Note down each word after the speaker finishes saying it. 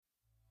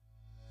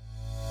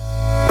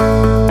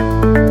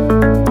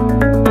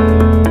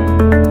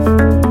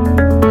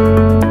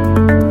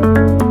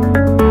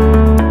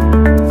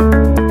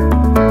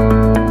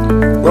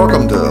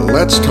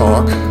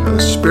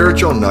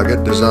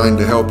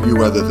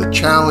the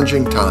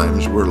challenging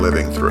times we're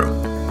living through.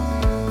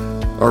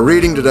 Our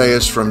reading today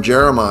is from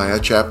Jeremiah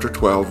chapter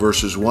 12,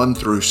 verses 1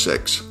 through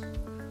 6.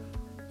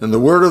 And the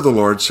word of the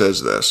Lord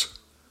says this: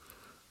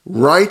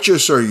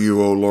 Righteous are you,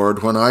 O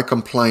Lord, when I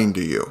complain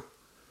to you,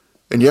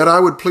 and yet I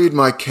would plead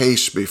my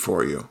case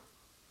before you.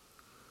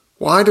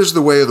 Why does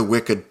the way of the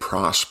wicked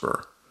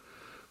prosper?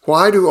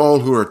 Why do all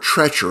who are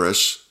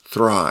treacherous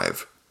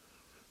thrive?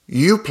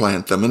 You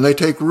plant them, and they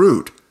take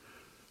root.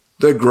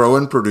 They grow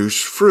and produce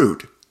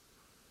fruit.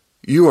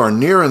 You are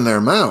near in their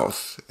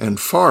mouth and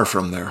far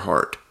from their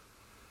heart.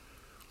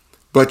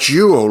 But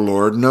you, O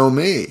Lord, know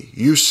me.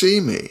 You see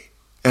me,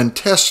 and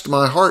test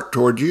my heart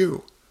toward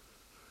you.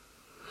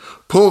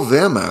 Pull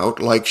them out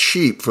like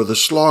sheep for the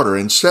slaughter,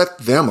 and set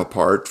them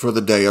apart for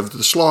the day of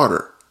the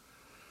slaughter.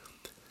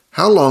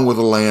 How long will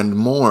the land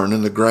mourn,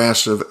 and the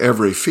grass of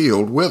every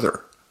field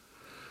wither?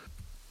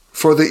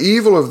 For the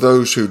evil of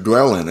those who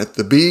dwell in it,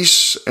 the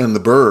beasts and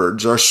the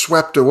birds are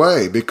swept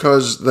away,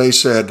 because they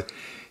said,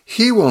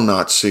 He will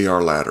not see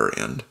our latter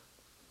end.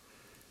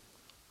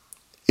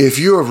 If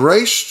you have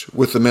raced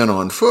with the men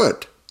on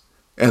foot,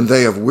 and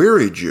they have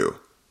wearied you,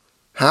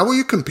 how will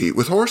you compete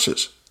with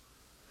horses?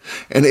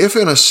 And if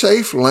in a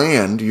safe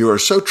land you are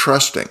so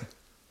trusting,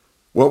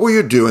 what will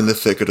you do in the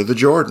thicket of the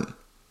Jordan?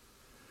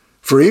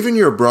 For even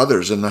your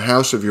brothers in the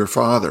house of your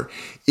father,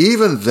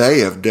 even they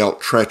have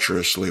dealt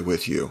treacherously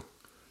with you.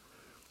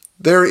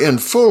 They're in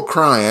full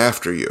cry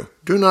after you.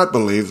 Do not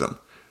believe them,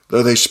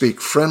 though they speak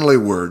friendly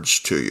words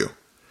to you.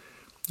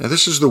 Now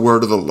this is the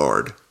word of the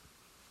Lord.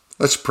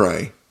 Let's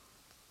pray.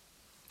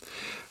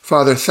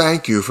 Father,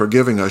 thank you for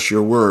giving us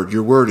your word.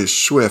 Your word is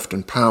swift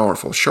and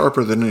powerful,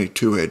 sharper than any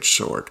two-edged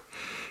sword,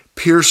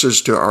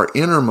 pierces to our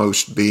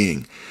innermost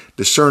being,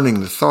 discerning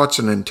the thoughts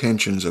and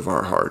intentions of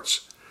our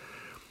hearts.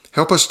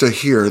 Help us to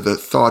hear the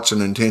thoughts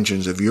and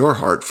intentions of your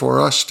heart for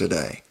us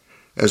today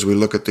as we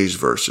look at these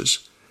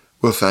verses.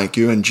 We'll thank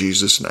you in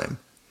Jesus' name.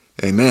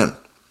 Amen.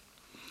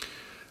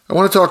 I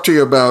want to talk to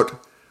you about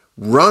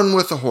run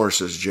with the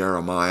horses,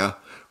 Jeremiah.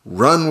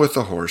 Run with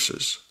the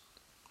horses.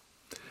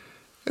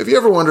 Have you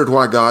ever wondered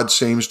why God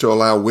seems to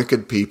allow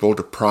wicked people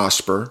to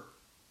prosper?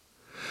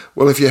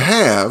 Well, if you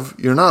have,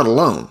 you're not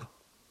alone.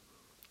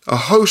 A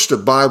host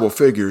of Bible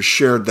figures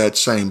shared that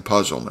same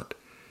puzzlement.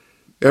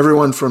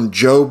 Everyone from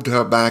Job to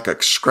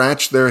Habakkuk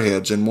scratched their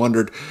heads and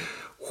wondered,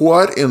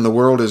 what in the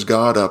world is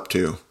God up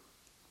to?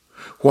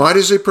 Why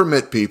does he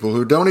permit people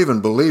who don't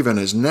even believe in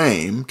his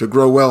name to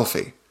grow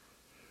wealthy,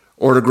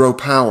 or to grow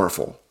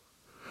powerful,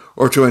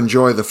 or to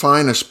enjoy the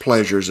finest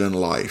pleasures in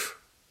life?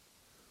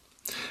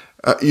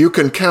 You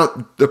can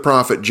count the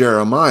prophet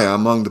Jeremiah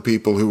among the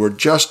people who were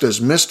just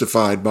as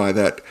mystified by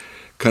that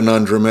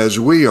conundrum as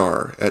we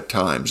are at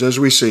times, as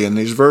we see in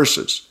these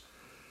verses.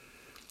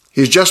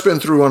 He's just been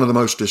through one of the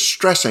most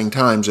distressing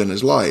times in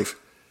his life,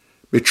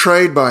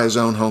 betrayed by his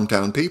own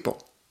hometown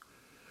people.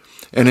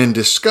 And in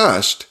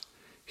disgust,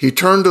 he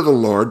turned to the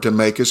Lord to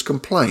make his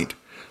complaint.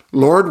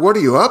 Lord, what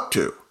are you up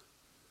to?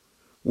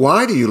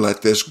 Why do you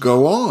let this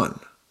go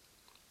on?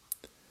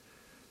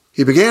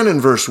 He began in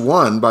verse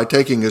 1 by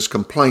taking his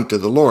complaint to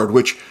the Lord,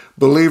 which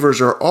believers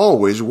are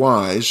always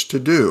wise to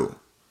do.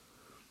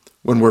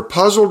 When we're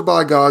puzzled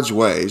by God's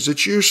ways,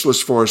 it's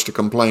useless for us to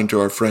complain to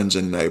our friends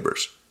and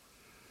neighbors.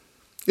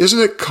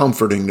 Isn't it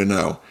comforting to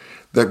know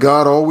that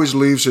God always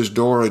leaves his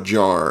door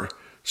ajar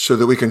so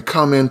that we can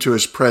come into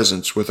his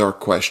presence with our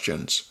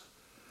questions?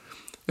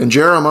 And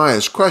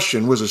Jeremiah's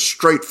question was a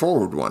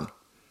straightforward one.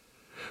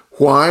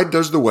 Why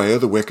does the way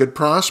of the wicked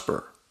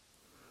prosper?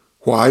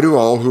 Why do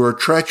all who are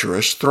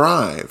treacherous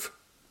thrive?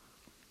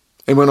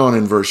 And went on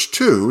in verse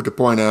 2 to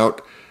point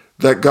out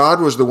that God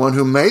was the one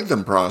who made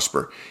them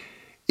prosper.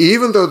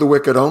 Even though the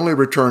wicked only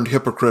returned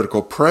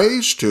hypocritical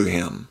praise to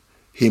him,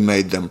 he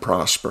made them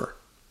prosper.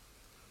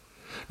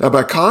 Now,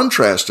 by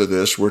contrast to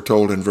this, we're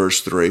told in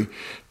verse 3,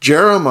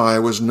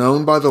 Jeremiah was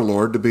known by the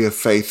Lord to be a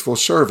faithful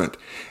servant,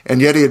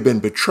 and yet he had been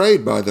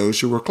betrayed by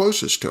those who were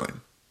closest to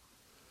him.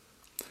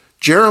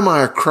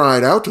 Jeremiah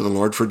cried out to the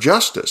Lord for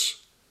justice.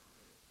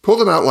 Pull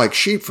them out like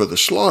sheep for the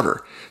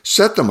slaughter.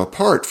 Set them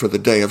apart for the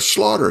day of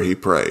slaughter, he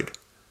prayed.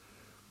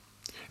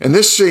 And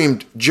this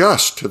seemed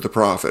just to the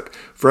prophet,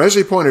 for as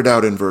he pointed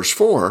out in verse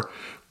 4,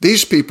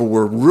 these people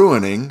were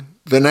ruining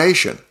the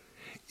nation.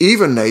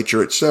 Even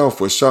nature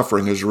itself was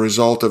suffering as a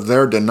result of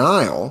their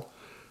denial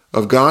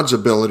of God's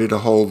ability to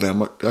hold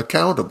them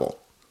accountable.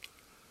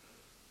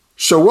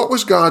 So what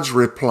was God's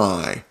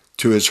reply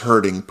to his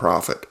hurting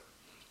prophet?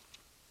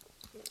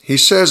 He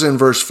says in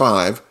verse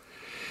 5,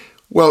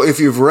 well, if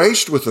you've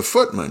raced with the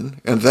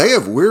footmen and they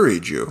have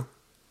wearied you,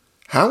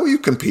 how will you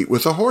compete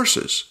with the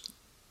horses?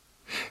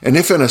 And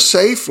if in a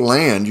safe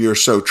land you're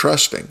so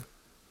trusting,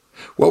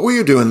 what will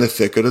you do in the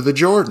thicket of the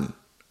Jordan?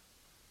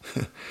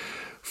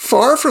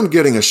 Far from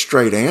getting a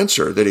straight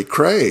answer that he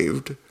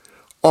craved,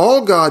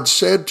 all God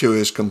said to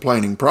his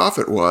complaining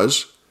prophet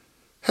was,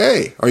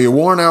 hey, are you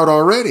worn out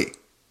already?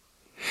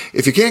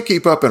 If you can't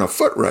keep up in a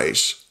foot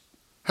race,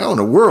 how in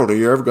the world are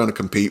you ever going to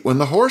compete when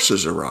the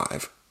horses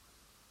arrive?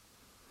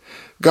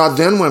 God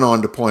then went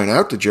on to point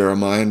out to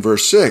Jeremiah in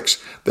verse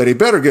 6 that he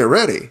better get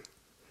ready,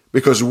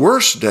 because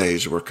worse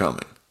days were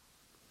coming.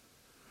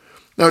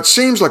 Now, it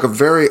seems like a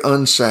very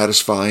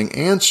unsatisfying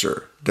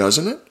answer,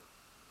 doesn't it?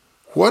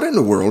 What in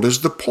the world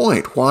is the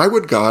point? Why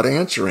would God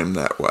answer him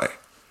that way?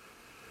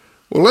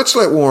 Well, let's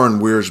let Warren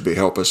Wiersbe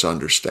help us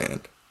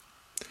understand.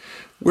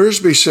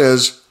 Wiersbe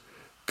says,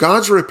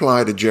 God's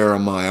reply to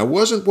Jeremiah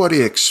wasn't what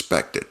he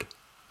expected.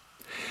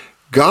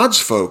 God's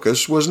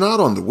focus was not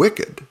on the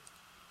wicked.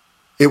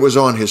 It was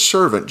on his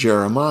servant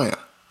Jeremiah.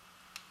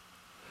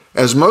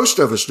 As most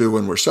of us do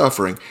when we're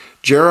suffering,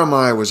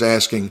 Jeremiah was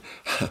asking,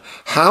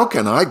 how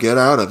can I get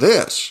out of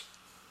this?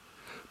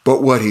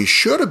 But what he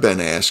should have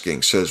been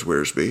asking, says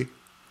Wiersbe,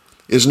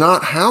 is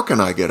not how can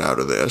I get out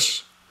of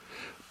this,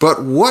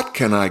 but what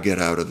can I get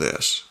out of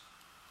this?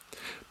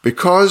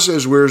 Because,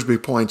 as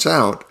Wiersbe points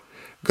out,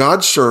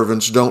 God's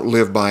servants don't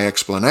live by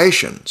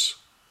explanations.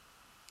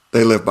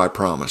 They live by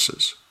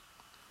promises.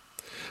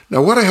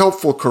 Now, what a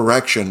helpful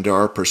correction to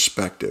our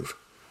perspective.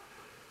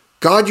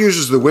 God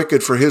uses the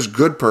wicked for his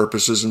good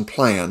purposes and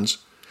plans,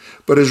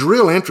 but his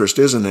real interest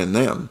isn't in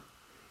them.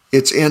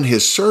 It's in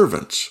his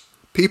servants,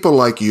 people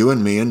like you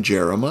and me and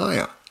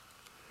Jeremiah.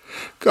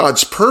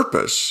 God's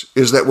purpose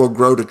is that we'll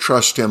grow to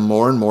trust him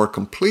more and more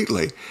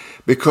completely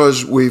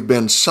because we've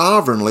been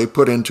sovereignly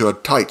put into a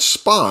tight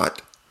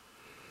spot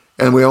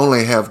and we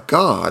only have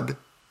God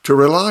to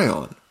rely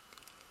on.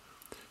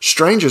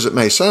 Strange as it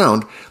may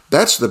sound,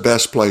 that's the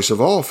best place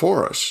of all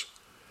for us.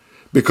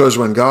 Because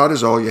when God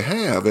is all you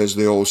have, as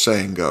the old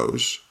saying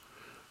goes,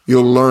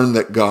 you'll learn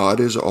that God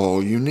is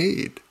all you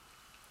need.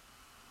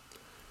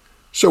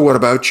 So what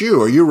about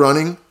you? Are you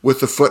running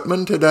with the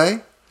footman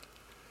today?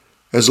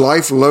 Has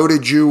life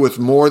loaded you with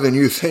more than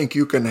you think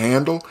you can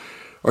handle?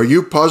 Are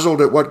you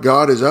puzzled at what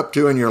God is up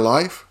to in your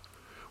life?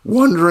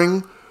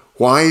 Wondering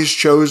why he's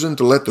chosen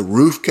to let the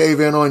roof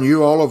cave in on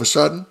you all of a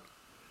sudden?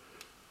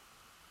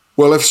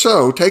 Well, if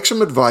so, take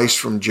some advice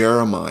from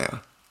Jeremiah.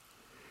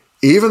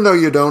 Even though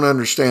you don't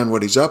understand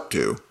what he's up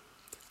to,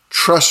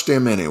 trust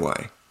him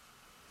anyway.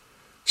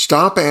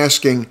 Stop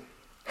asking,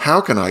 how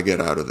can I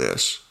get out of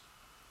this?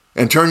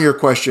 And turn your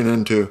question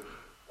into,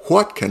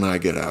 what can I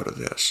get out of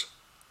this?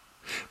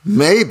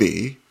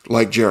 Maybe,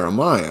 like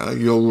Jeremiah,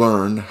 you'll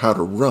learn how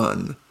to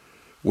run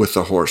with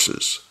the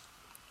horses.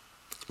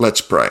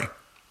 Let's pray.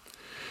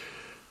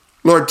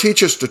 Lord,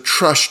 teach us to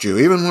trust you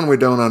even when we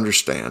don't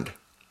understand.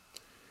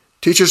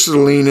 Teach us to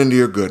lean into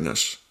your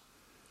goodness,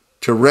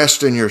 to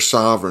rest in your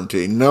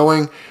sovereignty,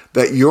 knowing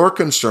that your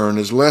concern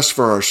is less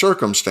for our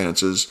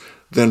circumstances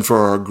than for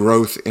our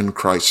growth in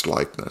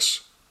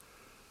Christ-likeness.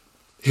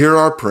 Hear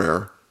our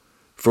prayer,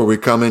 for we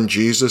come in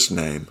Jesus'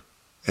 name.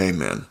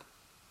 Amen.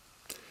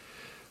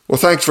 Well,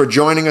 thanks for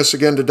joining us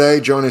again today.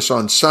 Join us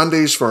on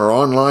Sundays for our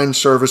online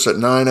service at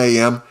 9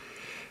 a.m.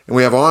 And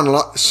we have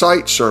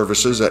on-site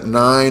services at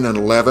 9 and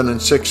 11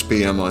 and 6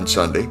 p.m. on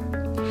Sunday.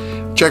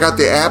 Check out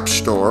the App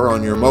Store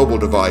on your mobile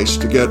device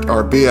to get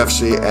our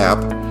BFC app.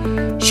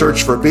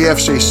 Search for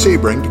BFC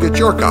Sebring to get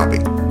your copy.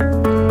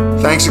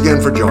 Thanks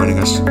again for joining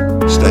us.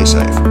 Stay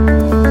safe.